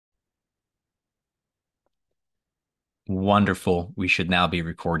Wonderful. We should now be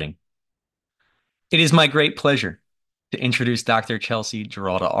recording. It is my great pleasure to introduce Dr. Chelsey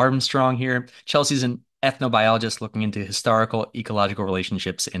Geralda Armstrong here. Chelsey's an ethnobiologist looking into historical ecological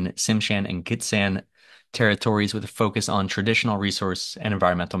relationships in Ts'msyen and Gitxsan territories with a focus on traditional resource and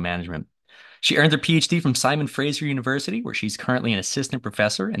environmental management. She earned her PhD from Simon Fraser University, where she's currently an assistant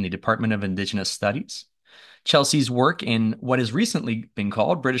professor in the Department of Indigenous Studies. Chelsey's work in what has recently been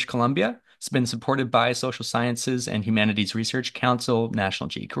called British Columbia has been supported by Social Sciences and Humanities Research Council, National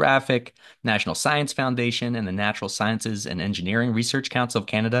Geographic, National Science Foundation, and the Natural Sciences and Engineering Research Council of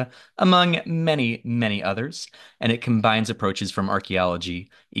Canada, among many, many others. And it combines approaches from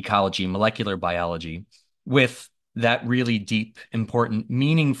archaeology, ecology, molecular biology with that really deep, important,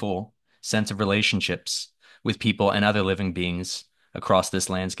 meaningful sense of relationships with people and other living beings across this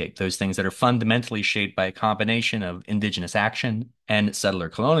landscape, those things that are fundamentally shaped by a combination of indigenous action and settler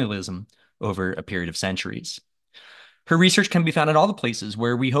colonialism over a period of centuries. Her research can be found in all the places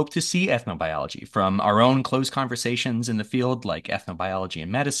where we hope to see ethnobiology, from our own close conversations in the field like Ethnobiology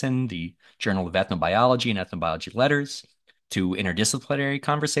and Medicine, the Journal of Ethnobiology and Ethnobiology Letters, to interdisciplinary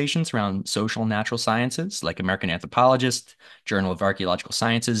conversations around social and natural sciences like American Anthropologist, Journal of Archaeological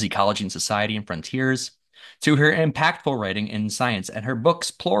Sciences, Ecology and Society and Frontiers, to her impactful writing in science and her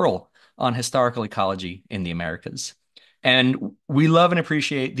books, plural, on historical ecology in the Americas. And we love and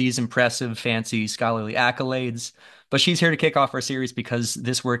appreciate these impressive, fancy, scholarly accolades. But she's here to kick off our series because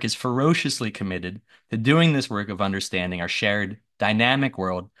this work is ferociously committed to doing this work of understanding our shared dynamic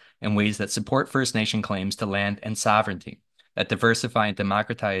world in ways that support First Nation claims to land and sovereignty, that diversify and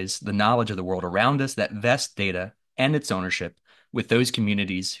democratize the knowledge of the world around us, that vest data and its ownership with those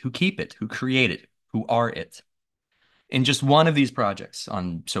communities who keep it, who create it, who are it. In just one of these projects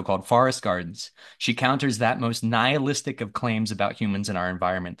on so-called forest gardens, she counters that most nihilistic of claims about humans and our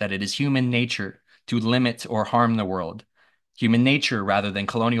environment, that it is human nature to limit or harm the world, human nature rather than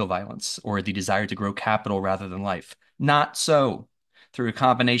colonial violence, or the desire to grow capital rather than life. Not so. Through a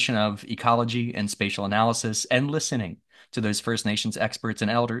combination of ecology and spatial analysis and listening to those First Nations experts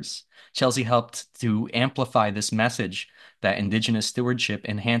and elders, Chelsey helped to amplify this message that Indigenous stewardship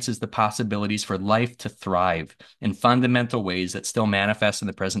enhances the possibilities for life to thrive in fundamental ways that still manifest in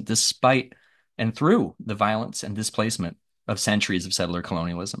the present, despite and through the violence and displacement of centuries of settler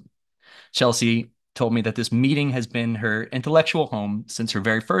colonialism. Chelsey told me that this meeting has been her intellectual home since her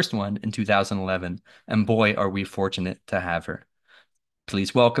very first one in 2011, and boy, are we fortunate to have her.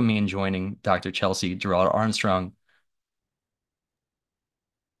 Please welcome me in joining Dr. Chelsey Geralda Armstrong.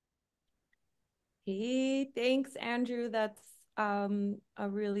 Hey, thanks, Andrew. That's a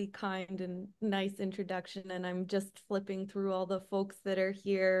really kind and nice introduction. And I'm just flipping through all the folks that are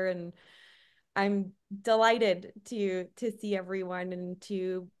here, and I'm delighted to see everyone and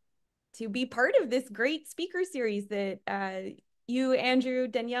to be part of this great speaker series that you, Andrew,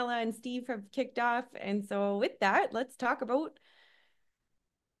 Daniela, and Steve have kicked off. And so, with that, let's talk about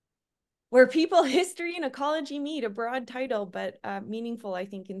where people, history, and ecology meet. A broad title, but meaningful, I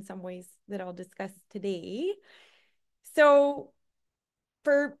think, in some ways that I'll discuss today. So,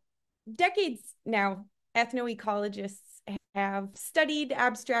 for decades now, ethnoecologists have studied,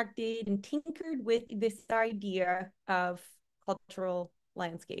 abstracted, and tinkered with this idea of cultural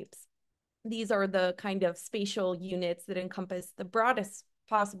landscapes. These are the kind of spatial units that encompass the broadest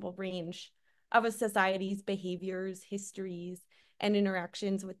possible range of a society's behaviors, histories, and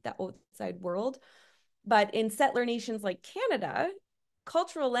interactions with the outside world. But in settler nations like Canada,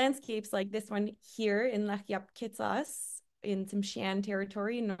 cultural landscapes like this one here in Kitsas in Ts'msyen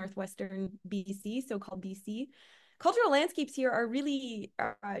territory in northwestern BC, so-called BC, cultural landscapes here are really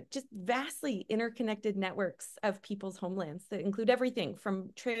just vastly interconnected networks of people's homelands that include everything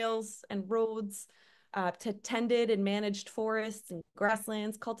from trails and roads to tended and managed forests and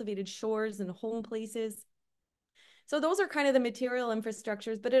grasslands, cultivated shores and home places. So those are kind of the material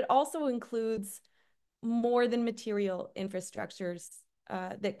infrastructures, but it also includes more than material infrastructures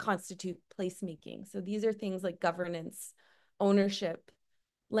that constitute placemaking. So these are things like governance, ownership,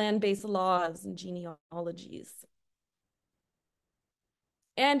 land-based laws, and genealogies.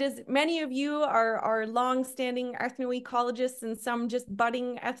 And as many of you are long-standing ethnoecologists and some just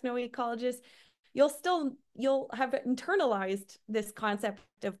budding ethnoecologists, you'll have internalized this concept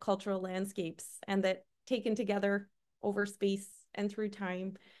of cultural landscapes, and that taken together over space and through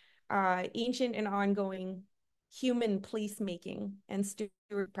time, ancient and ongoing human placemaking and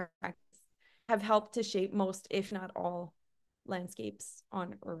steward practice have helped to shape most, if not all, landscapes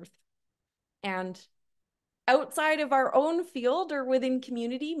on Earth. And outside of our own field or within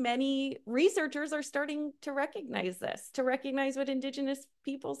community, many researchers are starting to recognize this, to recognize what Indigenous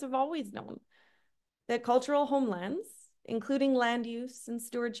peoples have always known, that cultural homelands, including land use and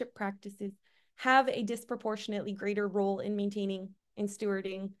stewardship practices, have a disproportionately greater role in maintaining and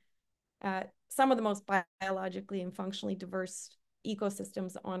stewarding some of the most biologically and functionally diverse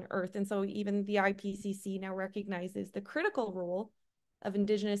ecosystems on Earth. And so even the IPCC now recognizes the critical role of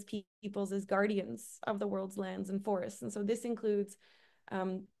Indigenous peoples as guardians of the world's lands and forests. And so this includes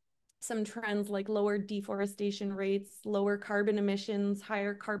some trends like lower deforestation rates, lower carbon emissions,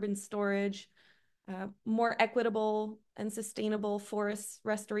 higher carbon storage, more equitable and sustainable forest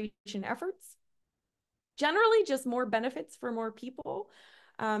restoration efforts. Generally, just more benefits for more people,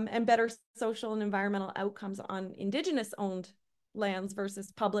 and better social and environmental outcomes on Indigenous-owned lands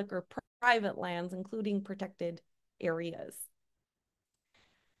versus public or private lands, including protected areas.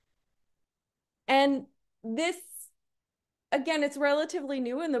 And this, again, it's relatively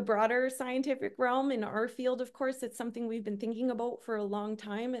new in the broader scientific realm. In our field, of course, it's something we've been thinking about for a long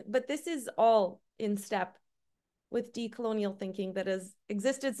time, but this is all in step with decolonial thinking that has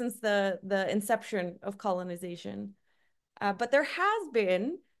existed since the inception of colonization. But there has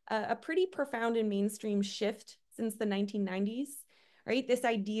been a pretty profound and mainstream shift since the 1990s, right? This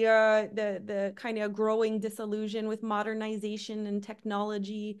idea, the kind of growing disillusion with modernization and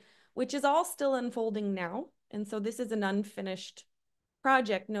technology, which is all still unfolding now. And so this is an unfinished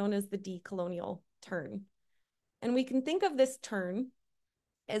project known as the decolonial turn. And we can think of this turn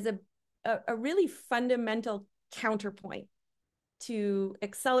as a really fundamental counterpoint to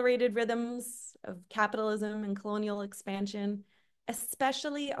accelerated rhythms of capitalism and colonial expansion,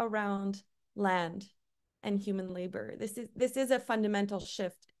 especially around land and human labor. This is a fundamental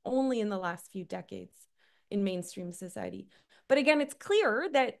shift only in the last few decades in mainstream society. But again, it's clear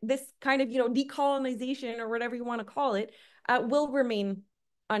that this kind of, decolonization or whatever you want to call it, will remain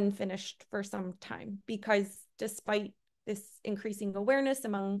unfinished for some time, because despite this increasing awareness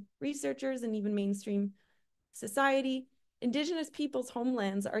among researchers and even mainstream society, Indigenous peoples'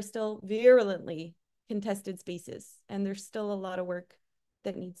 homelands are still virulently contested spaces, and there's still a lot of work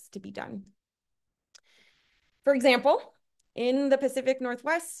that needs to be done. For example, in the Pacific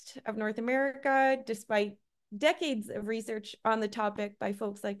Northwest of North America, despite decades of research on the topic by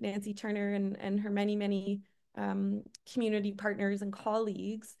folks like Nancy Turner and her many, many community partners and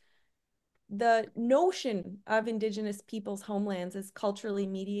colleagues, the notion of Indigenous peoples' homelands as culturally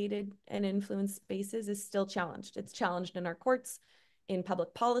mediated and influenced spaces is still challenged. It's challenged in our courts, in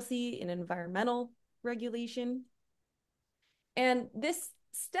public policy, in environmental regulation. And this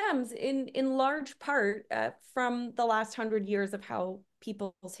stems in large part from the last 100 years of how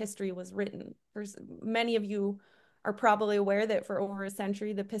people's history was written. Many of you are probably aware that for over a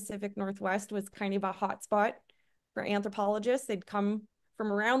century, the Pacific Northwest was kind of a hotspot for anthropologists. They'd come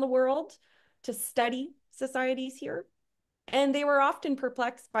from around the world to study societies here. And they were often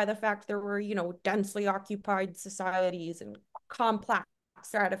perplexed by the fact there were, densely occupied societies and complex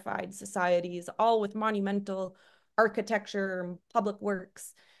stratified societies, all with monumental architecture and public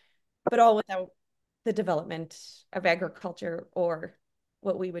works, but all without the development of agriculture or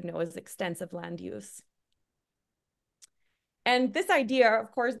what we would know as extensive land use. And this idea,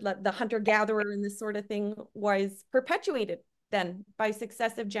 of course, the hunter-gatherer and this sort of thing was perpetuated then by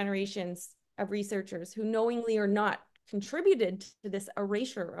successive generations of researchers who knowingly or not contributed to this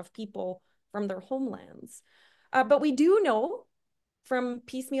erasure of people from their homelands. But we do know from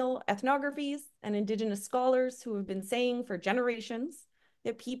piecemeal ethnographies and Indigenous scholars who have been saying for generations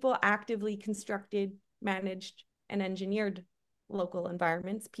that people actively constructed, managed, and engineered local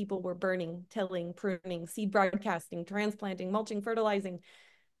environments. People were burning, tilling, pruning, seed broadcasting, transplanting, mulching, fertilizing.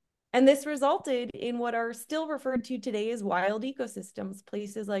 And this resulted in what are still referred to today as wild ecosystems,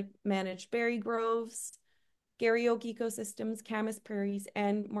 places like managed berry groves, Garry Oak ecosystems, Camas prairies,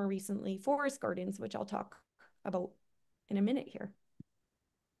 and more recently, forest gardens, which I'll talk about in a minute here.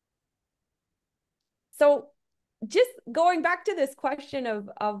 So just going back to this question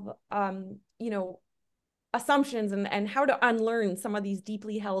of assumptions and how to unlearn some of these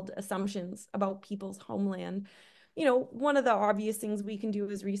deeply held assumptions about people's homeland, one of the obvious things we can do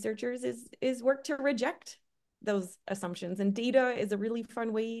as researchers is work to reject those assumptions. And data is a really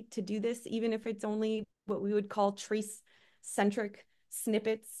fun way to do this, even if it's only what we would call trace-centric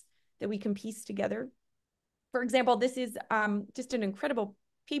snippets that we can piece together. For example, this is just an incredible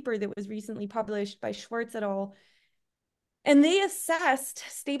paper that was recently published by Schwartz et al. And they assessed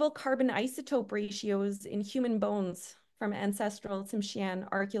stable carbon isotope ratios in human bones from ancestral Ts'msyen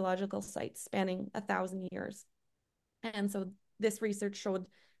archaeological sites spanning 1,000 years. And so this research showed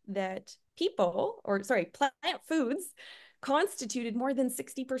that plant foods constituted more than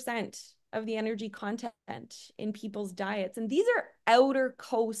 60% of the energy content in people's diets. And these are outer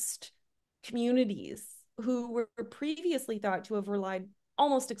coast communities who were previously thought to have relied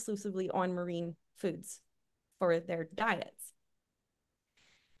almost exclusively on marine foods for their diets.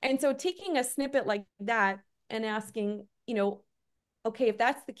 And so taking a snippet like that and asking, okay, if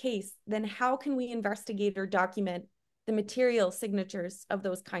that's the case, then how can we investigate or document the material signatures of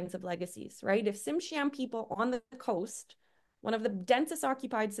those kinds of legacies, right? If Ts'msyen people on the coast, one of the densest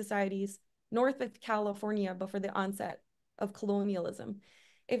occupied societies north of California before the onset of colonialism,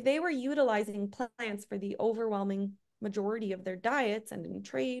 if they were utilizing plants for the overwhelming majority of their diets and in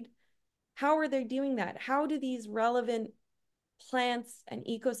trade, how are they doing that? How do these relevant plants and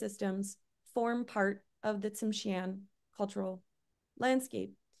ecosystems form part of the Ts'msyen cultural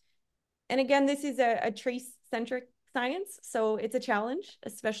landscape? And again, this is a trace-centric science, so it's a challenge,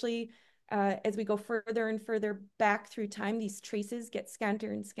 especially as we go further and further back through time. These traces get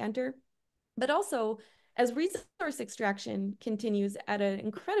scanter and scanter, but also as resource extraction continues at an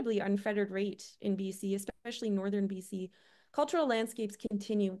incredibly unfettered rate in BC, especially northern BC, cultural landscapes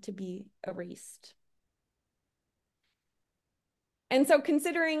continue to be erased. And so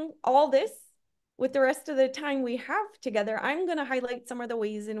considering all this, with the rest of the time we have together, I'm going to highlight some of the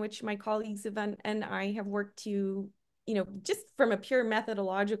ways in which my colleagues and I have worked to, just from a pure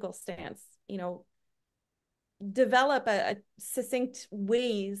methodological stance, develop a succinct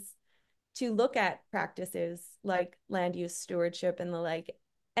ways to look at practices like land use stewardship and the like.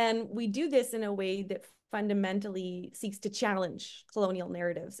 And we do this in a way that fundamentally seeks to challenge colonial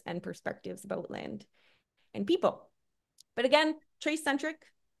narratives and perspectives about land and people. But again, trace-centric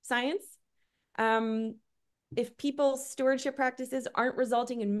science. If people's stewardship practices aren't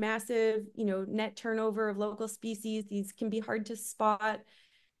resulting in massive, net turnover of local species, these can be hard to spot.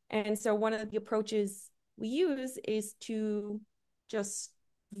 And so one of the approaches we use is to just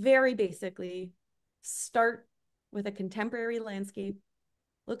very basically start with a contemporary landscape,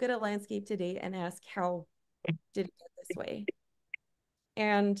 look at a landscape today and ask, how did it get this way?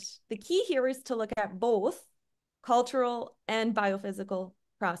 And the key here is to look at both cultural and biophysical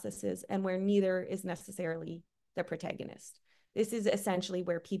processes, and where neither is necessarily the protagonist. This is essentially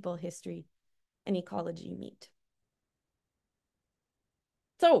where people, history, and ecology meet.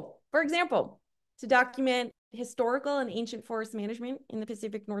 So, for example, to document historical and ancient forest management in the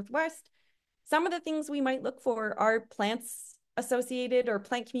Pacific Northwest, some of the things we might look for are plants associated or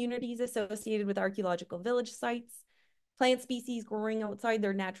plant communities associated with archaeological village sites, plant species growing outside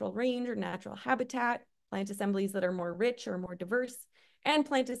their natural range or natural habitat, plant assemblies that are more rich or more diverse, and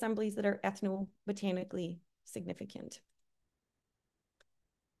plant assemblies that are ethnobotanically significant.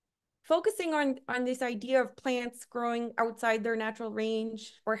 Focusing on this idea of plants growing outside their natural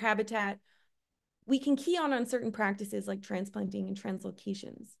range or habitat, we can key on certain practices like transplanting and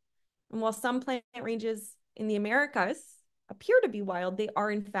translocations. And while some plant ranges in the Americas appear to be wild, they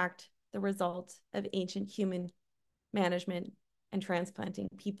are in fact the result of ancient human management and transplanting,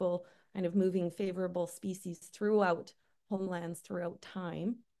 people kind of moving favorable species throughout homelands throughout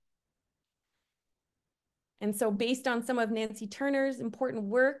time. And so based on some of Nancy Turner's important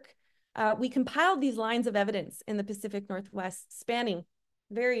work, we compiled these lines of evidence in the Pacific Northwest spanning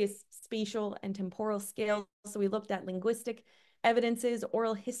various spatial and temporal scales. So we looked at linguistic evidences,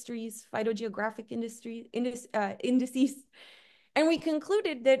 oral histories, phytogeographic indices, and we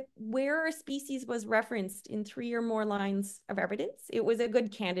concluded that where a species was referenced in 3 or more lines of evidence, it was a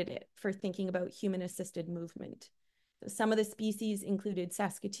good candidate for thinking about human-assisted movement. So some of the species included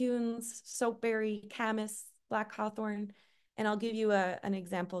Saskatoons, soapberry, camas, black hawthorn, and I'll give you an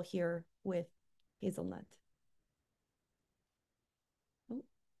example here with hazelnut.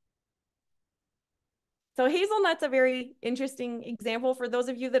 So hazelnut's a very interesting example. For those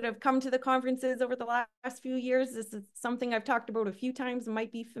of you that have come to the conferences over the last few years, this is something I've talked about a few times and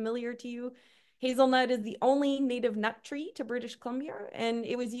might be familiar to you. Hazelnut is the only native nut tree to British Columbia, and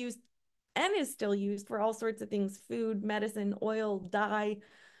it was used and is still used for all sorts of things: food, medicine, oil, dye,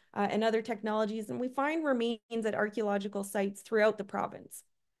 and other technologies. And we find remains at archaeological sites throughout the province.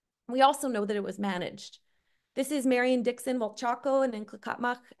 We also know that it was managed. This is Marion Dixon Walchaco and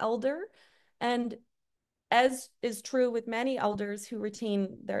Nklakatmak elder. And as is true with many elders who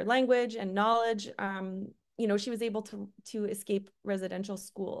retain their language and knowledge, she was able to escape residential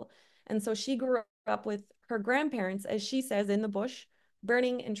school. And so she grew up with her grandparents, as she says, in the bush,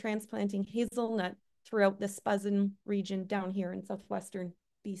 burning and transplanting hazelnut throughout the Ts'msyen region down here in southwestern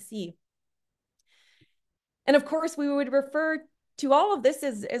BC. And of course, we would refer to all of this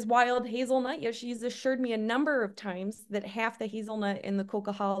as wild hazelnut. Yet she's assured me a number of times that half the hazelnut in the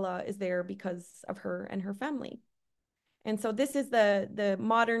Coquihalla is there because of her and her family. And so this is the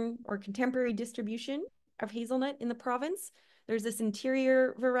modern or contemporary distribution of hazelnut in the province. There's this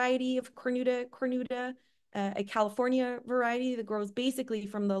interior variety of Cornuta cornuta, a California variety that grows basically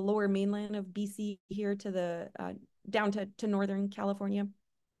from the lower mainland of BC here to the down to northern California.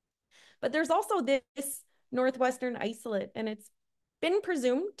 But there's also this northwestern isolate, and it's been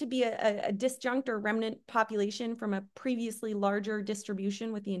presumed to be a disjunct or remnant population from a previously larger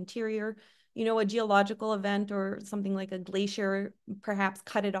distribution with the interior, a geological event or something like a glacier perhaps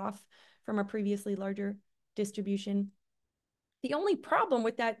cut it off from a previously larger distribution. The only problem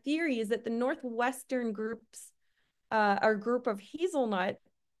with that theory is that the northwestern groups, our group of hazelnut,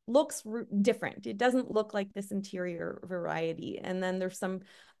 looks different. It doesn't look like this interior variety. And then there's some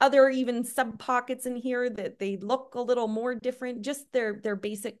other even sub pockets in here that they look a little more different, just their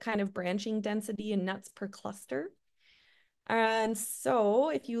basic kind of branching density and nuts per cluster. And so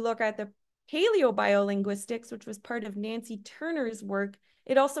if you look at the paleobiolinguistics, which was part of Nancy Turner's work,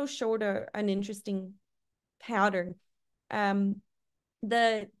 it also showed an interesting pattern.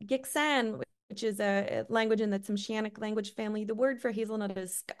 The Gitxsan, which is a language in the Ts'msyen language family, the word for hazelnut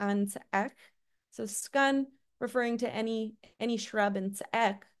is skan ts'ek. So skan referring to any shrub, and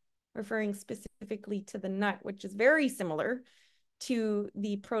ts'ek referring specifically to the nut, which is very similar to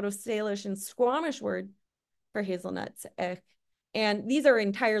the Proto-Salish and Squamish word for hazelnut, ts'ek. And these are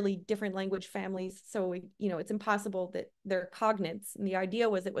entirely different language families. So, it's impossible that they're cognates. And the idea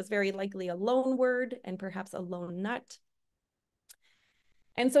was it was very likely a loan word and perhaps a lone nut.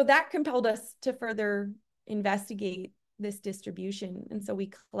 And so that compelled us to further investigate this distribution. And so we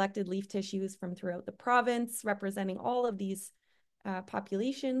collected leaf tissues from throughout the province, representing all of these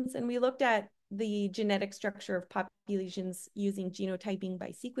populations. And we looked at the genetic structure of populations using genotyping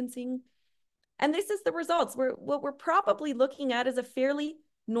by sequencing. And this is the results. What we're probably looking at is a fairly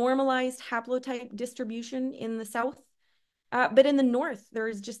normalized haplotype distribution in the south. But in the north, there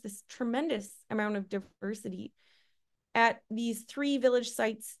is just this tremendous amount of diversity. At these 3 village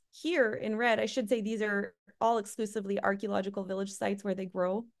sites here in red, I should say these are all exclusively archaeological village sites where they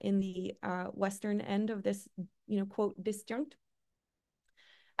grow in the western end of this, quote, disjunct.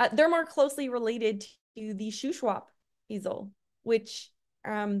 They're more closely related to the Shuswap hazel, which,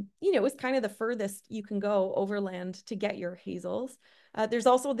 is kind of the furthest you can go overland to get your hazels. There's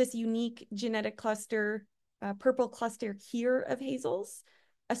also this unique genetic cluster, purple cluster here of hazels,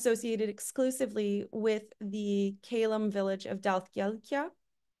 associated exclusively with the Kalem village of Dalthgelkia,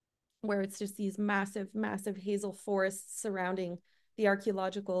 where it's just these massive, massive hazel forests surrounding the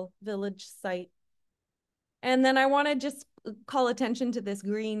archaeological village site. And then I want to just call attention to this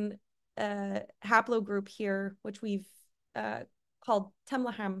green haplogroup here, which we've called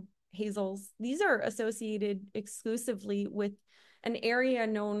Temlaham hazels. These are associated exclusively with an area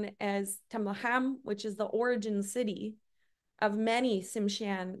known as Temlaham, which is the origin city of many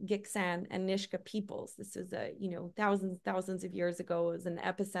Ts'msyen, Gitxsan, and Nishka peoples. This is thousands of years ago. It was an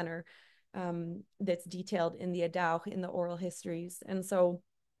epicenter that's detailed in the Adao in the oral histories. And so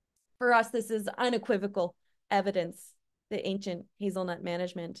for us, this is unequivocal evidence that ancient hazelnut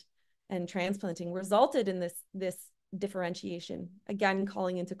management and transplanting resulted in this differentiation. Again,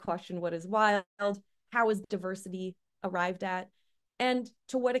 calling into question what is wild, how is diversity arrived at, and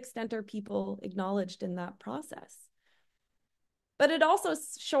to what extent are people acknowledged in that process. But it also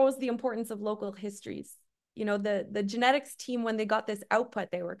shows the importance of local histories. The genetics team, when they got this output,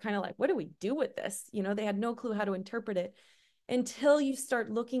 they were kind of like, what do we do with this? They had no clue how to interpret it until you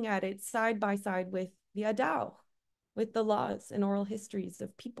start looking at it side by side with the Adao, with the laws and oral histories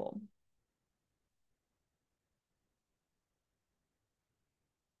of people.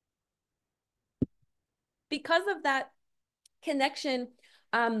 Because of that connection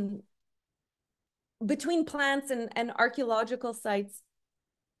between plants and archaeological sites,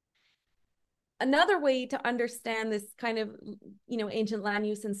 another way to understand this kind of, ancient land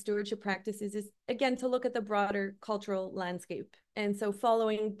use and stewardship practices is, again, to look at the broader cultural landscape. And so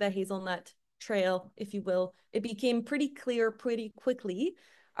following the hazelnut trail, if you will, it became pretty clear pretty quickly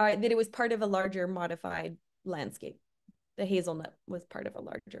that it was part of a larger modified landscape. The hazelnut was part of a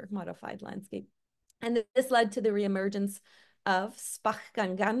larger modified landscape. And this led to the reemergence of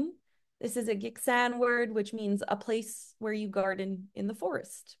Spachgangan. This is a Gitxsan word, which means a place where you garden in the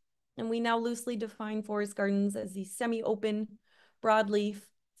forest. And we now loosely define forest gardens as these semi-open, broadleaf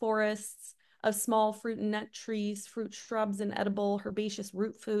forests of small fruit and nut trees, fruit shrubs, and edible herbaceous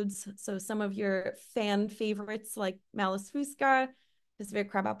root foods. So some of your fan favorites like Malus fusca,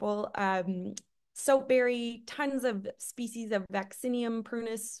 Pacific crabapple, soapberry, tons of species of Vaccinium,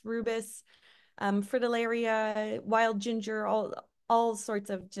 Prunus rubus, fritillaria, wild ginger, all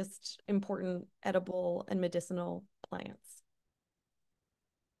sorts of just important edible and medicinal plants.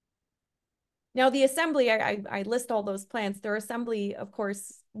 Now, the assembly, I list all those plants. Their assembly, of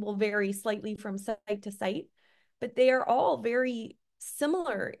course, will vary slightly from site to site, but they are all very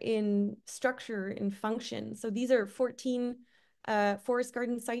similar in structure and function. So these are 14 forest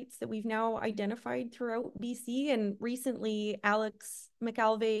garden sites that we've now identified throughout BC. And recently, Alex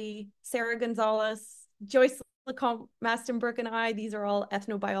McAlvey, Sarah Gonzalez, Joyce Lecomte, Mastonbrook, and I, these are all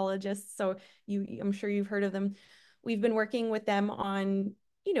ethnobiologists. So I'm sure you've heard of them. We've been working with them on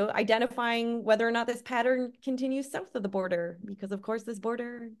identifying whether or not this pattern continues south of the border, because of course this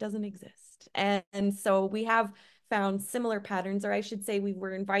border doesn't exist. And so we have found similar patterns, or I should say we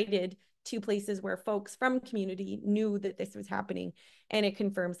were invited to places where folks from community knew that this was happening, and it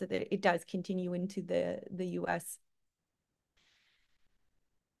confirms that it does continue into the US.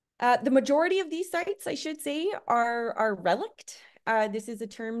 The majority of these sites, I should say, are relict. This is a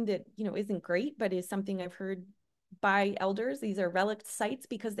term that isn't great, but is something I've heard by elders. These are relict sites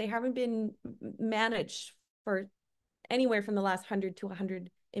because they haven't been managed for anywhere from the last 100 to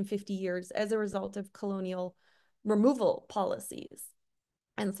 150 years as a result of colonial removal policies.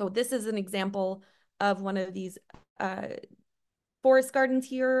 And so this is an example of one of these uh, forest gardens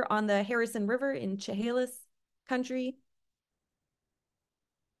here on the Harrison River in Chehalis country.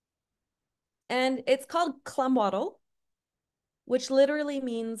 And it's called Clumwaddle, which literally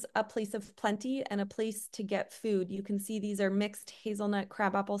means a place of plenty and a place to get food. You can see these are mixed hazelnut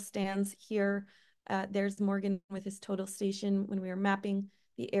crabapple stands here. There's Morgan with his total station when we were mapping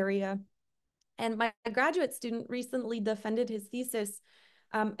the area. And my graduate student recently defended his thesis,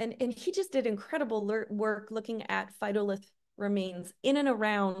 and he just did incredible work looking at phytolith remains in and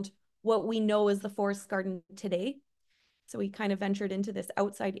around what we know as the forest garden today. So we kind of ventured into this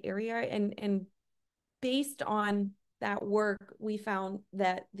outside area, and based on that work, we found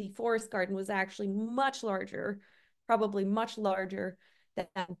that the forest garden was actually much larger, probably much larger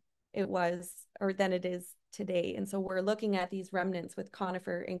than it was or than it is today. And so we're looking at these remnants with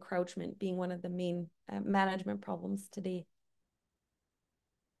conifer encroachment being one of the main management problems today.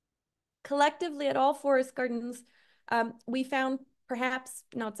 Collectively, at all forest gardens, we found, perhaps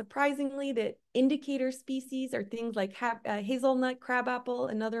not surprisingly, that indicator species are things like hazelnut crabapple,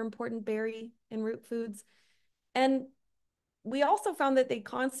 another important berry in root foods. And we also found that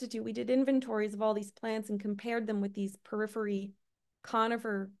we did inventories of all these plants and compared them with these periphery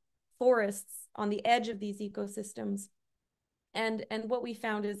conifer forests on the edge of these ecosystems. And what we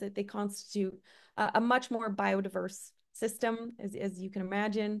found is that they constitute a much more biodiverse system, as you can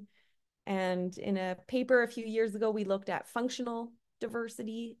imagine. And in a paper a few years ago, we looked at functional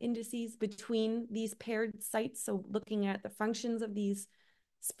diversity indices between these paired sites. So looking at the functions of these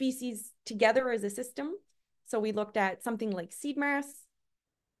species together as a system. So we looked at something like seed mass,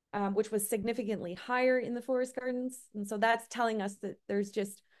 which was significantly higher in the forest gardens. And so that's telling us that there's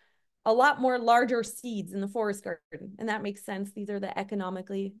just a lot more larger seeds in the forest garden. And that makes sense. These are the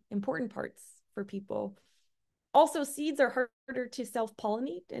economically important parts for people. Also, seeds are harder to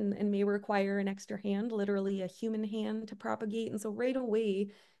self-pollinate and may require an extra hand, literally a human hand, to propagate. And so right away,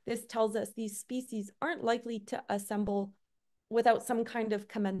 this tells us these species aren't likely to assemble without some kind of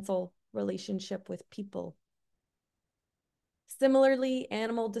commensal relationship with people. Similarly,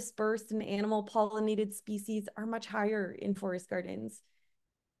 animal dispersed and animal pollinated species are much higher in forest gardens,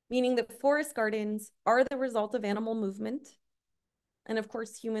 meaning that forest gardens are the result of animal movement. And of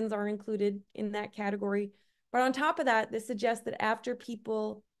course, humans are included in that category. But on top of that, this suggests that after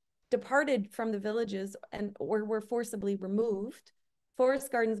people departed from the villages or were forcibly removed, forest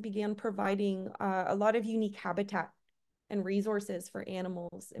gardens began providing a lot of unique habitat and resources for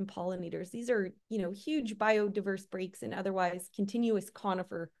animals and pollinators. These are, huge biodiverse breaks in otherwise continuous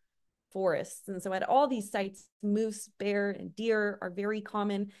conifer forests. And so at all these sites, moose, bear, and deer are very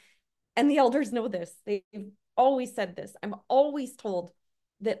common. And the elders know this. They've always said this. I'm always told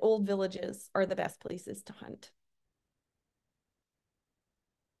that old villages are the best places to hunt.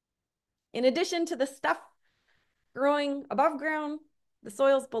 In addition to the stuff growing above ground, the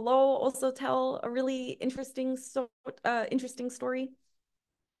soils below also tell a really interesting story.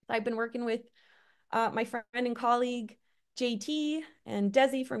 I've been working with my friend and colleague JT and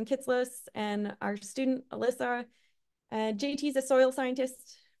Desi from Kitsless and our student Alyssa. JT is a soil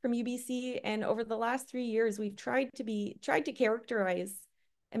scientist from UBC, and over the last 3 years, we've tried to characterize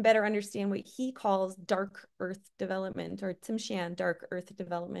and better understand what he calls dark earth development, or Ts'msyen dark earth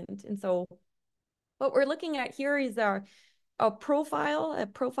development. And so what we're looking at here is a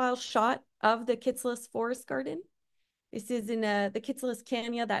profile shot of the Kitsless Forest Garden. This is in the Kitsillas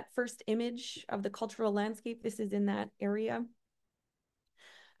Canyon, that first image of the cultural landscape. This is in that area.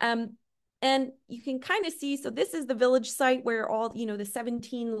 And you can kind of see, so this is the village site where all, the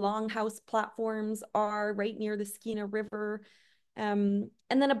 17 longhouse platforms are right near the Skeena River. And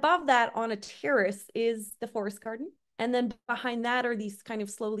then above that on a terrace is the forest garden. And then behind that are these kind of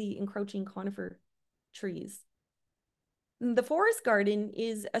slowly encroaching conifer trees. The forest garden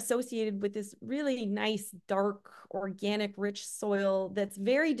is associated with this really nice, dark, organic, rich soil that's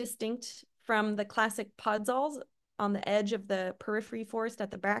very distinct from the classic podzol on the edge of the periphery forest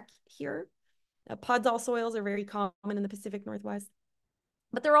at the back here. Podzol soils are very common in the Pacific Northwest.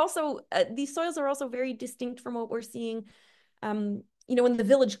 But they're also, these soils are also very distinct from what we're seeing, in the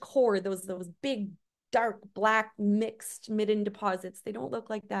village core, those big, dark, black, mixed midden deposits. They don't look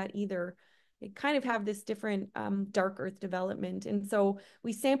like that either. They kind of have this different dark earth development. And so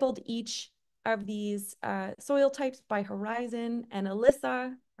we sampled each of these soil types by horizon, and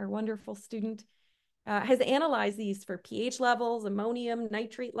Alyssa, our wonderful student, has analyzed these for pH levels, ammonium,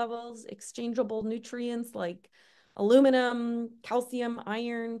 nitrate levels, exchangeable nutrients like aluminum, calcium,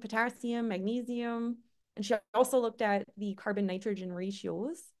 iron, potassium, magnesium. And she also looked at the carbon nitrogen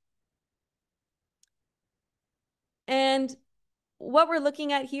ratios. And what we're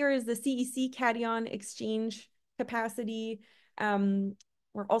looking at here is the CEC cation exchange capacity.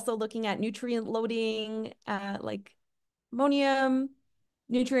 We're also looking at nutrient loading, like ammonium,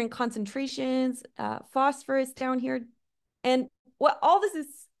 nutrient concentrations, phosphorus down here. And what all this is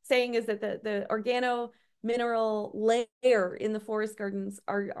saying is that the organo mineral layer in the forest gardens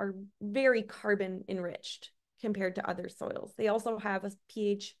are very carbon enriched compared to other soils. They also have a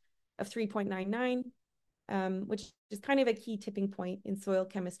pH of 3.99, which is kind of a key tipping point in soil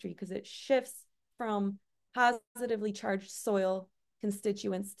chemistry because it shifts from positively charged soil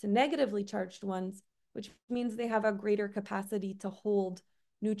constituents to negatively charged ones, which means they have a greater capacity to hold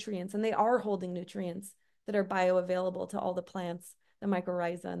nutrients, and they are holding nutrients that are bioavailable to all the plants, the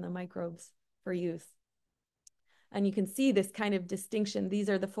mycorrhiza and the microbes for use. And you can see this kind of distinction. These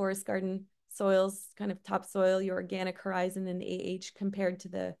are the forest garden soils, kind of topsoil, your organic horizon and AH compared to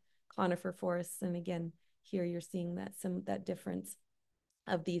the conifer forests. And again, here you're seeing that difference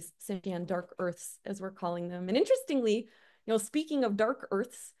of these Ts'msyen dark earths, as we're calling them. And interestingly, speaking of dark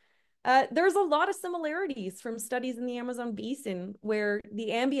earths, there's a lot of similarities from studies in the Amazon basin where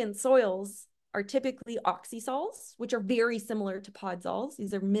the ambient soils are typically oxysols, which are very similar to podzols.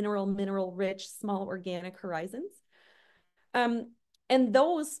 These are mineral rich, small organic horizons. And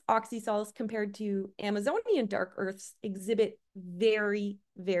those oxysols compared to Amazonian dark earths exhibit very,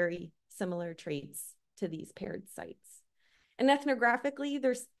 very similar traits to these paired sites. And ethnographically,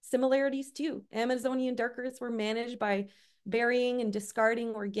 there's similarities too. Amazonian dark earths were managed by burying and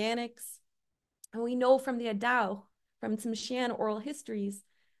discarding organics. And we know from the Adao, from Ts'msyen oral histories,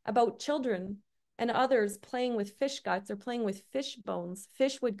 about children and others playing with fish guts or playing with fish bones.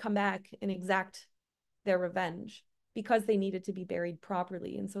 Fish would come back and exact their revenge because they needed to be buried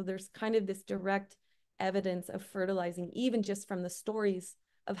properly. And so there's kind of this direct evidence of fertilizing, even just from the stories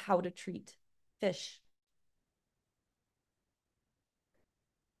of how to treat fish.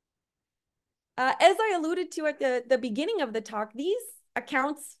 As I alluded to at the beginning of the talk, these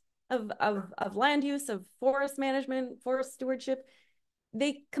accounts of land use, of forest management, forest stewardship,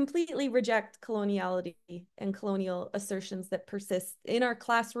 they completely reject coloniality and colonial assertions that persist in our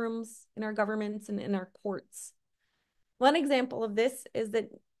classrooms, in our governments, and in our courts. One example of this is that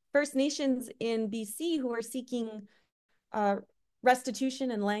First Nations in BC who are seeking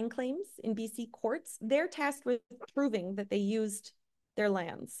restitution and land claims in BC courts, they're tasked with proving that they used their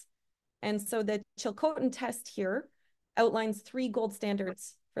lands. And so the Chilcotin test here outlines 3 gold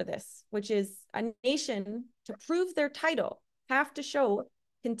standards for this, which is a nation to prove their title have to show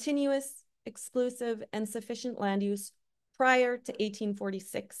continuous, exclusive, and sufficient land use prior to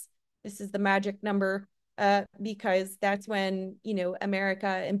 1846. This is the magic number because that's when, America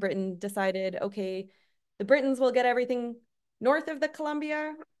and Britain decided, okay, the Britons will get everything north of the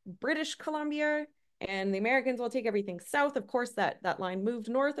Columbia, British Columbia, and the Americans will take everything south. Of course, that line moved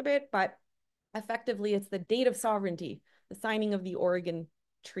north a bit, but effectively it's the date of sovereignty, the signing of the Oregon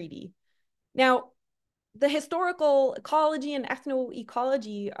Treaty. Now, the historical ecology and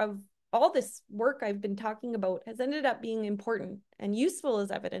ethnoecology of all this work I've been talking about has ended up being important and useful as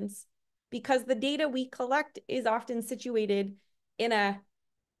evidence because the data we collect is often situated in a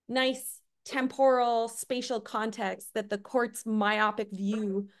nice temporal spatial context that the court's myopic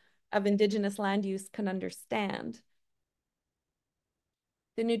view of Indigenous land use can understand.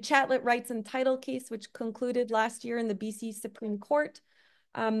 The New Chatlet Rights and Title case, which concluded last year in the BC Supreme Court,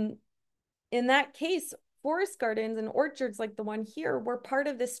 in that case, forest gardens and orchards like the one here were part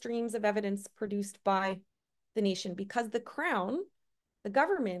of the streams of evidence produced by the nation because the Crown the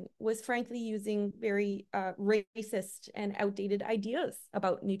government was frankly using very racist and outdated ideas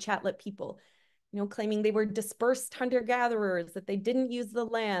about Nuchatlet people, claiming they were dispersed hunter-gatherers, that they didn't use the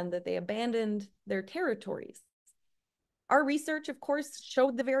land, that they abandoned their territories. Our research, of course,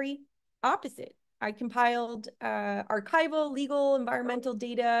 showed the very opposite. I compiled archival, legal, environmental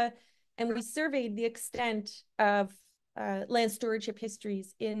data, and we surveyed the extent of land stewardship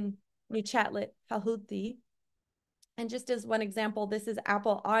histories in Nuchatlet, Halhuti. And just as one example, this is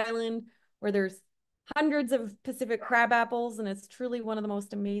Apple Island, where there's hundreds of Pacific crab apples, and it's truly one of the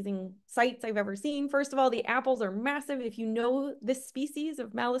most amazing sights I've ever seen. First of all, the apples are massive. If you know this species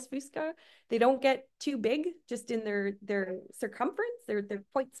of Malus fusca, they don't get too big just in their circumference. They're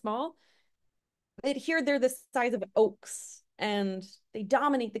quite small. But here they're the size of oaks, and they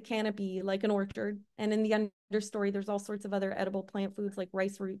dominate the canopy like an orchard. And in the understory, there's all sorts of other edible plant foods like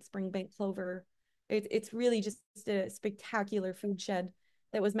rice root, springbank clover. It's really just a spectacular food shed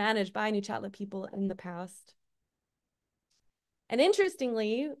that was managed by Nuchatlet people in the past. And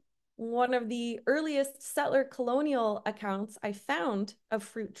interestingly, one of the earliest settler colonial accounts I found of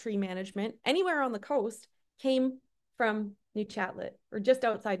fruit tree management anywhere on the coast came from Nuchatlet, or just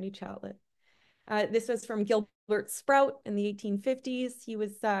outside Nuchatlet. This was from Gilbert Sprout in the 1850s. He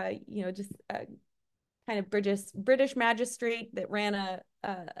was, just a kind of British magistrate that ran a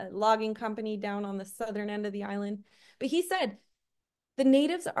logging company down on the southern end of the island. But he said, the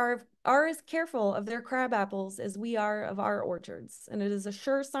natives are as careful of their crab apples as we are of our orchards, and it is a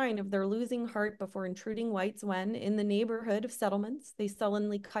sure sign of their losing heart before intruding whites when, in the neighborhood of settlements, they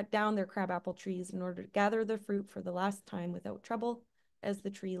sullenly cut down their crabapple trees in order to gather the fruit for the last time without trouble, as the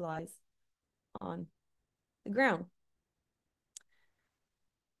tree lies on the ground.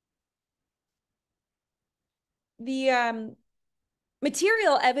 The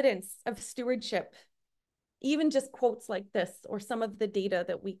material evidence of stewardship, even just quotes like this, or some of the data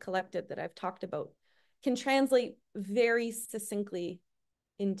that we collected that I've talked about, can translate very succinctly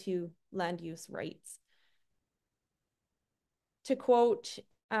into land use rights. To quote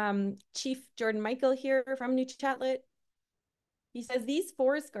Chief Jordan Michael here from Nuchatlet, he says, these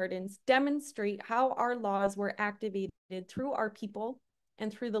forest gardens demonstrate how our laws were activated through our people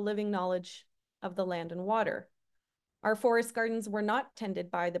and through the living knowledge of the land and water. Our forest gardens were not tended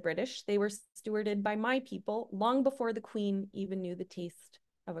by the British. They were stewarded by my people long before the Queen even knew the taste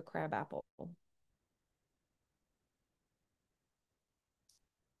of a crabapple.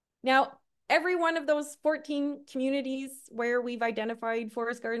 Now, every one of those 14 communities where we've identified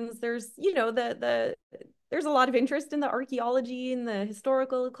forest gardens, there's, there's a lot of interest in the archaeology and the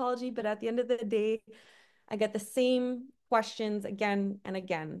historical ecology, but at the end of the day, I get the same questions again and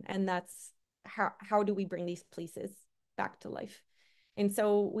again, and that's how do we bring these places back to life? And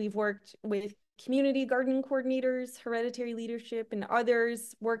so we've worked with community garden coordinators, hereditary leadership, and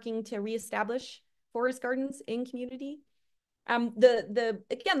others working to reestablish forest gardens in community.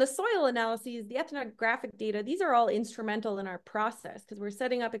 The soil analyses, the ethnographic data, these are all instrumental in our process because we're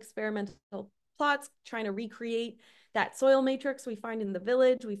setting up experimental plots, trying to recreate that soil matrix we find in the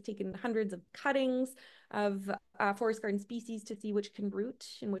village. We've taken hundreds of cuttings of forest garden species to see which can root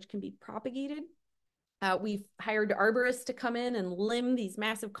and which can be propagated. We've hired arborists to come in and limb these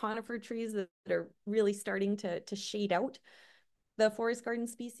massive conifer trees that are really starting to shade out the forest garden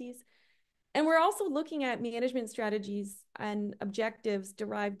species. And we're also looking at management strategies and objectives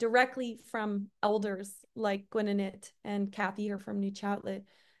derived directly from elders like Gwynanit and Kathy are from Nuchatlet,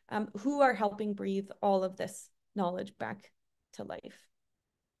 who are helping breathe all of this knowledge back to life.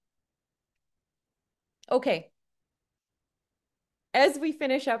 Okay, as we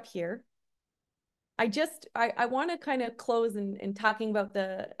finish up here, I want to kind of close in talking about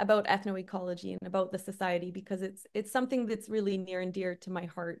ethnoecology and about the society because it's something that's really near and dear to my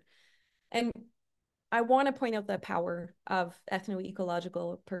heart. And I want to point out the power of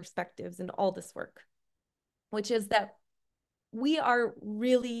ethnoecological perspectives in all this work, which is that we are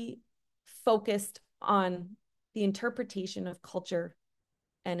really focused on the interpretation of culture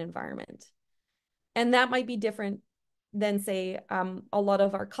and environment. And that might be different than, say, a lot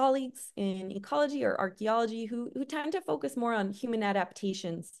of our colleagues in ecology or archaeology who tend to focus more on human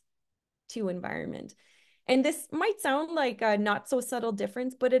adaptations to environment. And this might sound like a not so subtle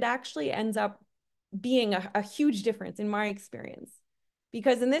difference, but it actually ends up being a huge difference in my experience.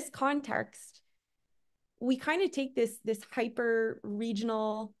 Because in this context, we kind of take this hyper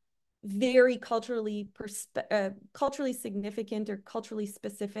regional, very culturally significant or culturally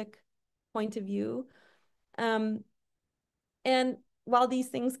specific point of view. And while these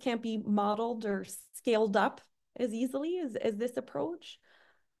things can't be modeled or scaled up as easily as this approach,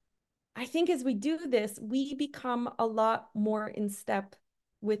 I think as we do this, we become a lot more in step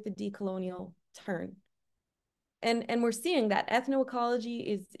with the decolonial turn. And we're seeing that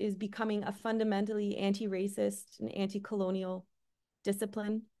ethnoecology is becoming a fundamentally anti-racist and anti-colonial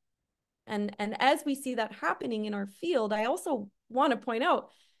discipline. And as we see that happening in our field, I also want to point out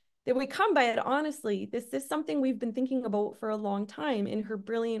that we come by it honestly. This is something we've been thinking about for a long time. In her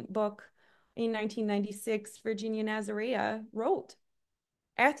brilliant book in 1996, Virginia Nazarea wrote,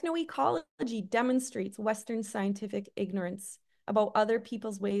 ethnoecology demonstrates Western scientific ignorance about other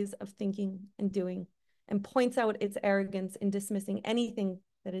people's ways of thinking and doing, and points out its arrogance in dismissing anything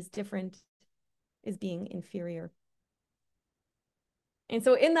that is different as being inferior. And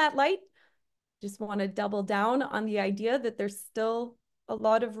so in that light, just want to double down on the idea that there's still a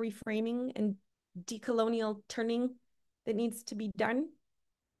lot of reframing and decolonial turning that needs to be done.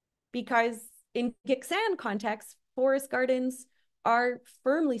 Because in Gitxsan context, forest gardens are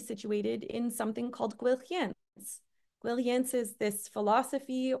firmly situated in something called Gwyliens. Gwyliens is this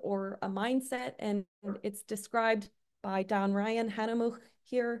philosophy or a mindset, and it's described by Don Ryan Hanemuch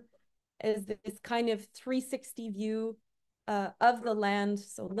here as this kind of 360 view of the land.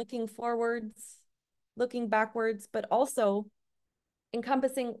 So looking forwards, looking backwards, but also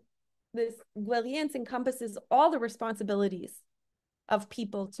encompassing this Gwyliens encompasses all the responsibilities of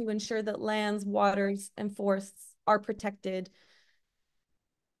people to ensure that lands, waters, and forests are protected,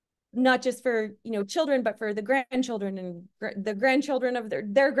 not just for children, but for the grandchildren and the grandchildren of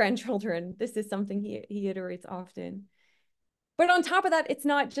their grandchildren. This is something he iterates often. But on top of that, it's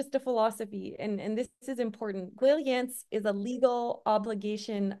not just a philosophy, and this is important. Gwyliens is a legal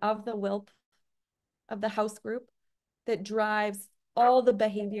obligation of the WILP, of the house group, that drives all the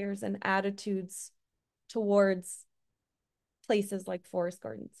behaviors and attitudes towards places like forest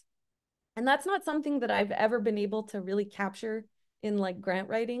gardens. And that's not something that I've ever been able to really capture in like grant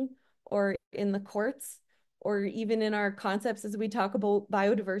writing or in the courts or even in our concepts as we talk about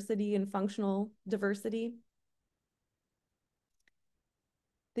biodiversity and functional diversity.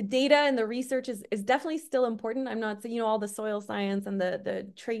 The data and the research is definitely still important. I'm not saying, all the soil science and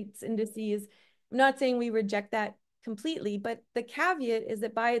the traits indices, I'm not saying we reject that completely, but the caveat is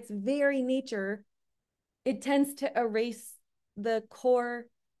that by its very nature, it tends to erase the core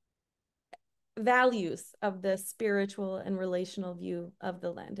values of the spiritual and relational view of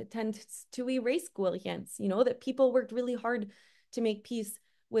the land. It tends to erase Gwyliens, that people worked really hard to make peace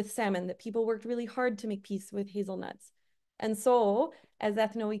with salmon, that people worked really hard to make peace with hazelnuts. And so, as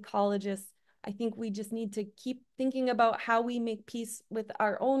ethnoecologists, I think we just need to keep thinking about how we make peace with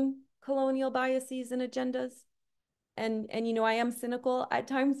our own colonial biases and agendas. And I am cynical at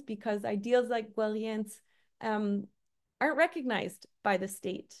times because ideas like Gwyliens aren't recognized by the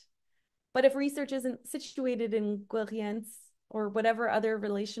state. But if research isn't situated in Gwyliens or whatever other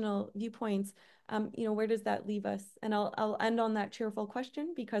relational viewpoints, where does that leave us? And I'll end on that cheerful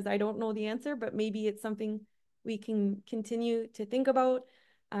question because I don't know the answer, but maybe it's something we can continue to think about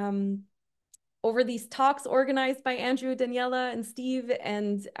over these talks organized by Andrew, Daniela, and Steve.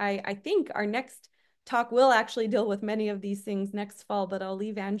 And I think our next talk will actually deal with many of these things next fall, but I'll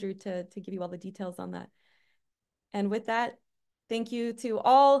leave Andrew to give you all the details on that. And with that, thank you to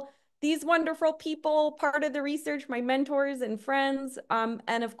all these wonderful people, part of the research, my mentors and friends.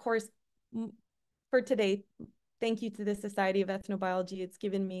 And of course, for today, thank you to the Society of Ethnobiology. It's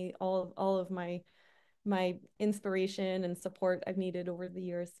given me all of my inspiration and support I've needed over the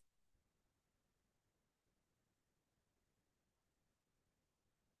years.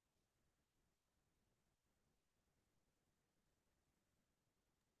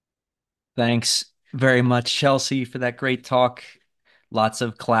 Thanks very much, Chelsey, for that great talk. Lots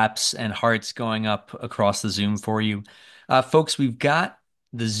of claps and hearts going up across the Zoom for you. Folks, we've got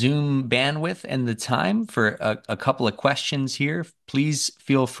the Zoom bandwidth and the time for a couple of questions here. Please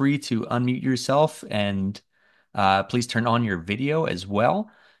feel free to unmute yourself and please turn on your video as well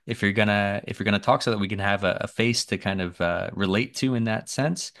if you're gonna talk so that we can have a face to kind of relate to in that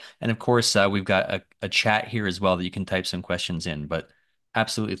sense. And of course, we've got a chat here as well that you can type some questions in. But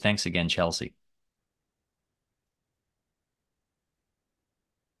absolutely, thanks again, Chelsey.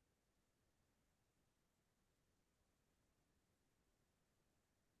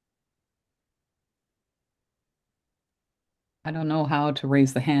 I don't know how to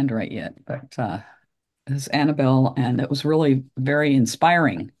raise the hand right yet, but this is Annabelle, and it was really very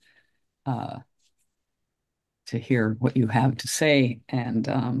inspiring uh, to hear what you have to say and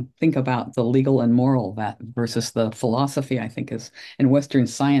think about the legal and moral that versus the philosophy, I think, is in Western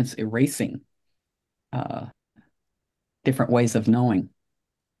science erasing uh, different ways of knowing.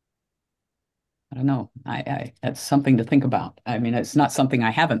 I don't know. That's something to think about. I mean, it's not something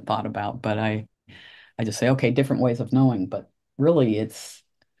I haven't thought about, but I just say, okay, different ways of knowing. But really, it's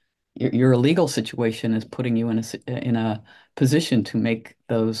your legal situation is putting you in in a position to make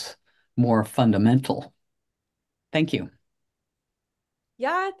those more fundamental. Thank you.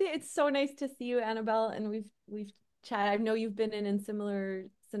 Yeah, it's so nice to see you, Annabelle, and we've chatted. I know you've been in similar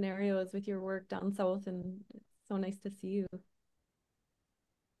scenarios with your work down south, and it's so nice to see you.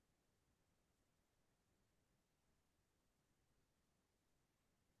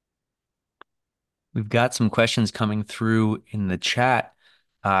 We've got some questions coming through in the chat.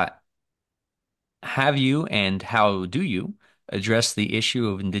 Uh, have you and how do you address the issue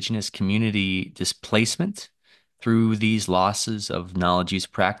of Indigenous community displacement through these losses of knowledge use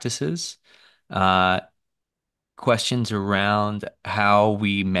practices? Uh, Questions around how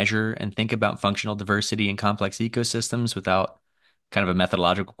we measure and think about functional diversity in complex ecosystems without kind of a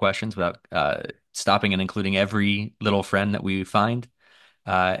methodological questions, without stopping and including every little friend that we find.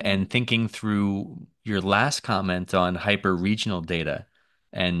 And thinking through your last comment on hyper-regional data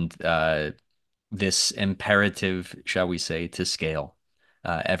and this imperative, shall we say, to scale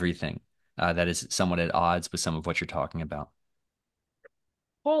everything that is somewhat at odds with some of what you're talking about.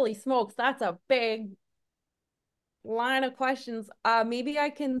 Holy smokes, that's a big line of questions. Maybe I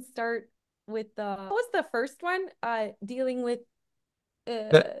can start with the what was the first one? Dealing with Uh,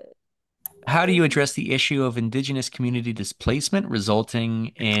 uh How do you racism. address the issue of Indigenous community displacement resulting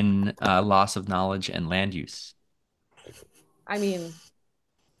in loss of knowledge and land use? I mean,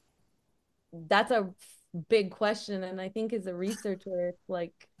 that's a big question, and I think as a researcher, it's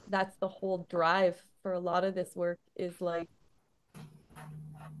like that's the whole drive for a lot of this work is like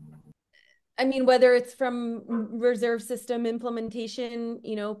I mean, whether it's from reserve system implementation,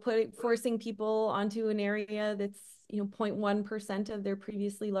 forcing people onto an area that's, 0.1% of their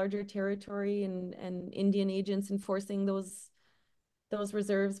previously larger territory and Indian agents enforcing those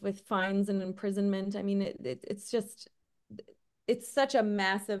reserves with fines and imprisonment. I mean, it's such a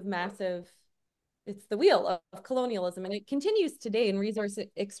massive, massive, it's the wheel of colonialism, and it continues today in resource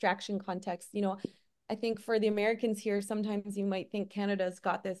extraction context. I think for the Americans here, sometimes you might think Canada's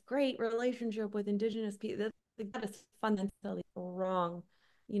got this great relationship with Indigenous people. That is fundamentally wrong.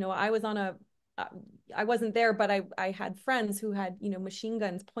 I was on uh, I wasn't there, but I had friends who had, machine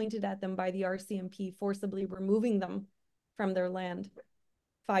guns pointed at them by the RCMP, forcibly removing them from their land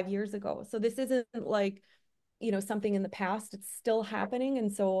 5 years ago. So this isn't like, something in the past, it's still happening.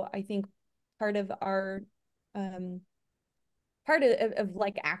 And so I think part of our um, part of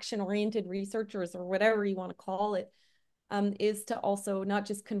like action oriented researchers or whatever you want to call it is to also not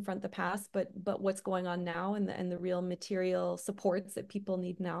just confront the past, but what's going on now and the real material supports that people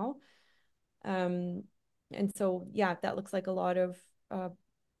need now. Um, and so, yeah, that looks like a lot of uh,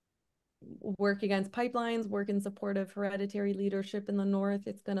 work against pipelines, work in support of hereditary leadership in the North.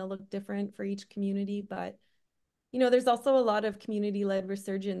 It's going to look different for each community, but there's also a lot of community-led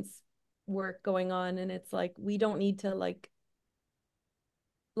resurgence work going on, and it's like we don't need to like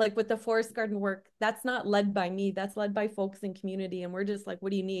with the forest garden work, that's not led by me. That's led by folks in community. And we're just like,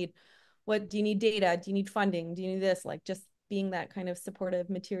 what do you need? What do you need? Data? Do you need funding? Do you need this? Like just being that kind of supportive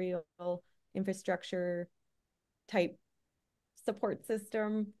material infrastructure type support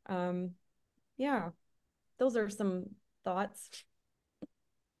system. Yeah, those are some thoughts.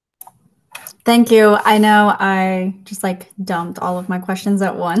 Thank you. I know I just like dumped all of my questions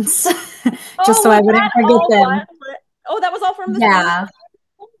at once, just Oh, so I was wouldn't that forget all one? them. Oh, that was all from this one Yeah. question.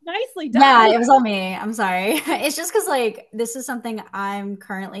 Oh, nicely Yeah, done. it was all me. I'm sorry. It's just because, like, this is something I'm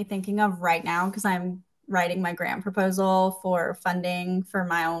currently thinking of right now because I'm writing my grant proposal for funding for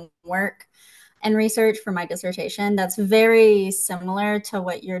my own work and research for my dissertation. That's very similar to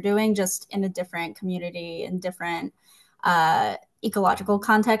what you're doing, just in a different community and different uh, ecological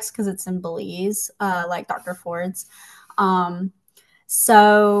context because it's in Belize, like Dr. Ford's. Um,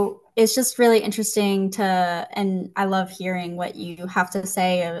 so it's just really interesting and I love hearing what you have to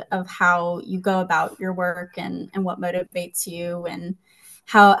say of how you go about your work and what motivates you and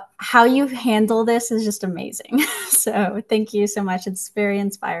how you handle this is just amazing. So thank you so much. It's very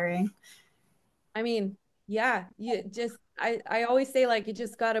inspiring. I mean, yeah, you just I always say like you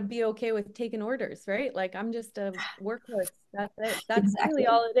just gotta be okay with taking orders, right? Like I'm just a workhorse. That's it. That's really Exactly.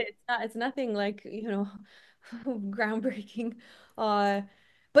 all it is. It's nothing like, groundbreaking. Uh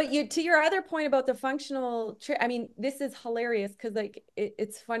but to your other point about the I mean, this is hilarious because like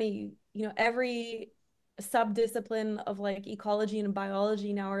it's funny, every subdiscipline of like ecology and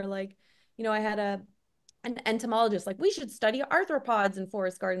biology now are like, I had an entomologist like we should study arthropods in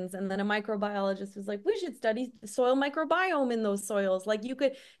forest gardens, and then a microbiologist was like we should study the soil microbiome in those soils. Like you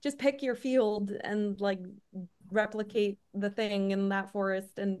could just pick your field and like replicate the thing in that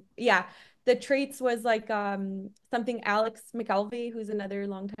forest. And yeah, the traits was like something Alex McElvey, who's another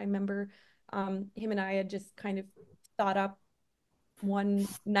longtime member, him and I had just kind of thought up one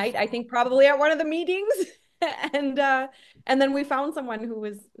night, I think probably at one of the meetings. and and then we found someone who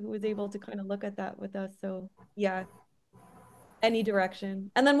was able to kind of look at that with us. So yeah, any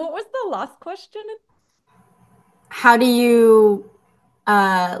direction. And then what was the last question? How do you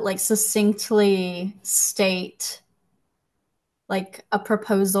like succinctly state like a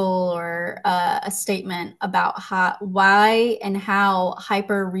proposal or a statement about why and how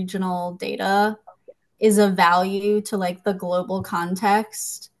hyper regional data is of value to like the global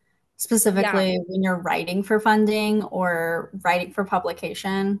context, Yeah. specifically when you're writing for funding or writing for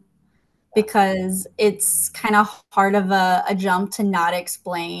publication? Because it's kind of hard of a jump to not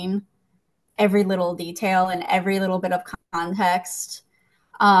explain every little detail and every little bit of context.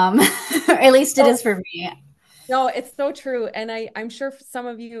 Or at least it Oh, is for me. no, it's so true. And I'm sure some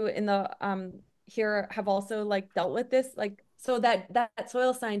of you in the here have also like dealt with this. Like so that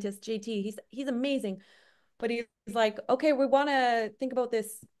soil scientist, JT, he's amazing. But he's like, okay, we want to think about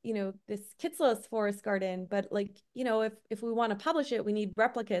this, this Kitsless forest garden, but like, if we want to publish it, we need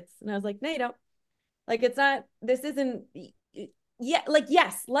replicates. And I was like, no, you don't. Like, it's not, this isn't, yeah, like,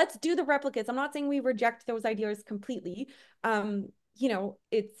 yes, let's do the replicates. I'm not saying we reject those ideas completely.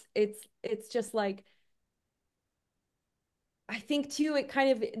 It's just like, I think too, it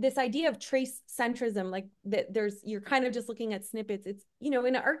kind of this idea of trace centrism, like that you're kind of just looking at snippets. It's,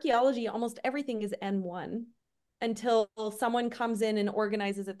 in archaeology, almost everything is N1 until someone comes in and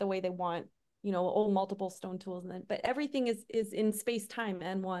organizes it the way they want, old multiple stone tools. And then, but everything is in space time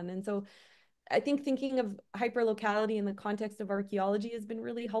N1. And so I think thinking of hyperlocality in the context of archaeology has been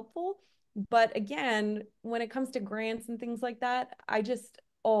really helpful. But again, when it comes to grants and things like that,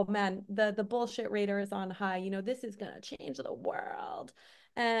 oh man, the bullshit radar is on high. This is gonna change the world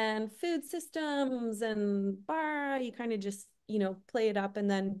and food systems and you kind of just, play it up and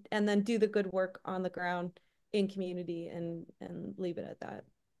then do the good work on the ground in community and leave it at that.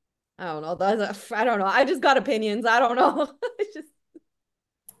 I don't know. I don't know. I just got opinions. I don't know. It's just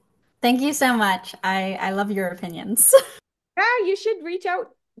Thank you so much. I love your opinions. yeah, you should reach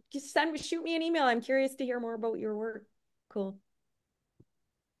out. Just shoot me an email. I'm curious to hear more about your work. Cool.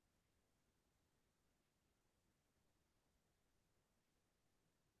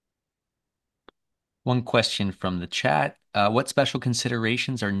 One question from the chat. What special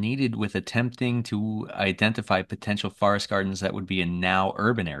considerations are needed with attempting to identify potential forest gardens that would be in now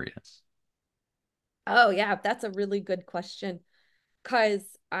urban areas? Oh yeah, that's a really good question. Because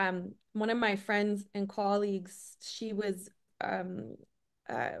one of my friends and colleagues, she works at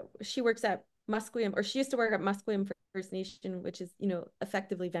Musqueam, or she used to work at Musqueam First Nation, which is,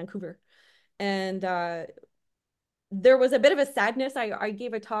 effectively Vancouver. And there was a bit of a sadness. I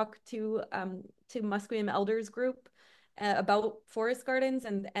gave a talk to Musqueam Elders Group about forest gardens,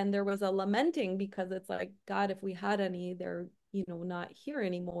 and there was a lamenting because it's like, God, if we had any, they're, not here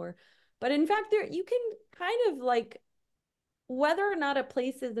anymore. But in fact, there you can kind of like whether or not a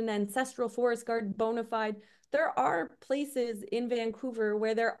place is an ancestral forest garden bona fide, there are places in Vancouver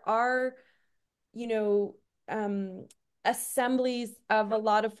where there are, you know, assemblies of a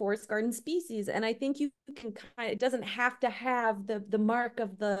lot of forest garden species. And I think you can it doesn't have to have the mark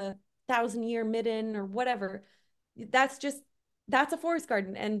of the 1,000-year midden or whatever. That's just that's a forest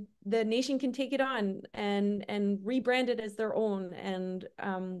garden, and the nation can take it on and rebrand it as their own, and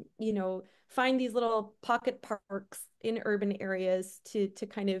find these little pocket parks in urban areas to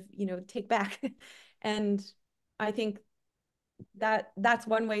kind of take back. And I think that's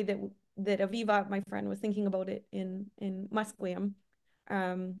one way that Aviva, my friend, was thinking about it in Musqueam.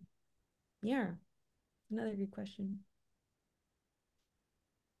 Um, yeah, another good question.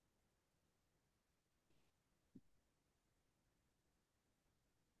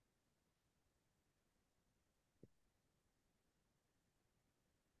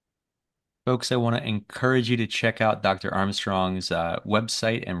 Folks, I want to encourage you to check out Dr. Armstrong's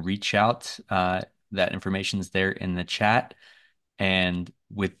website and reach out. That information is there in the chat. And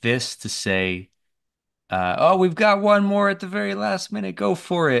with this to say, oh, we've got one more at the very last minute. Go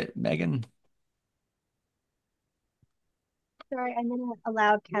for it, Megan. Sorry, I'm in a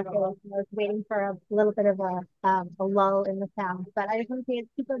loud cafe. So I was waiting for a little bit of a lull in the sound. But I just want to say it's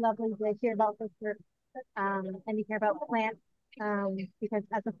super lovely to hear about this work and to hear about plants. Because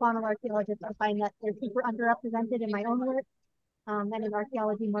as a faunal archaeologist, I find that they're super underrepresented in my own work and in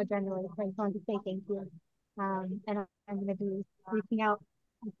archaeology more generally. So I just wanted to say thank you. And I'm going to be reaching out,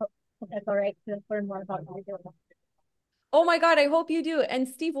 if that's all right, to learn more about what you're doing. Oh my God, I hope you do. And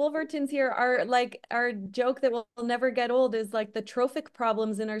Steve Wolverton's here. Our joke that will never get old is like the trophic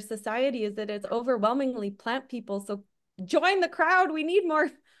problems in our society is that it's overwhelmingly plant people. So join the crowd. We need more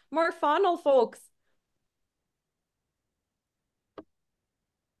faunal folks.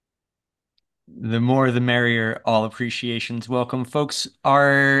 The more the merrier. All appreciations welcome, folks.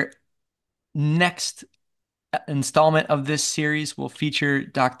 Our next installment of this series will feature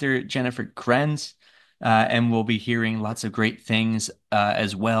Dr. Jennifer Krenz, and we'll be hearing lots of great things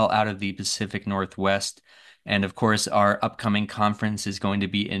as well out of the Pacific Northwest. And of course, our upcoming conference is going to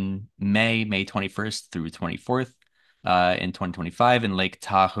be in May 21st through 24th in 2025 in Lake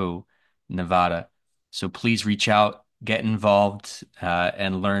Tahoe, Nevada. So please reach out, get involved,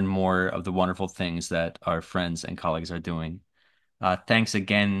 and learn more of the wonderful things that our friends and colleagues are doing. Thanks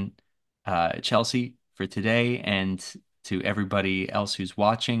again, Chelsey, for today, and to everybody else who's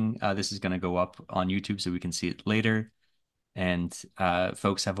watching. This is going to go up on YouTube so we can see it later. And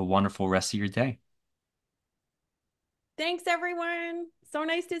folks, have a wonderful rest of your day. Thanks, everyone. So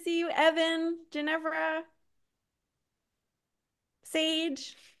nice to see you, Evan, Ginevra,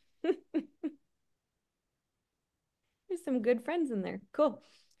 Sage. There's some good friends in there. Cool.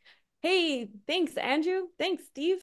 Hey, thanks, Andrew. Thanks, Steve.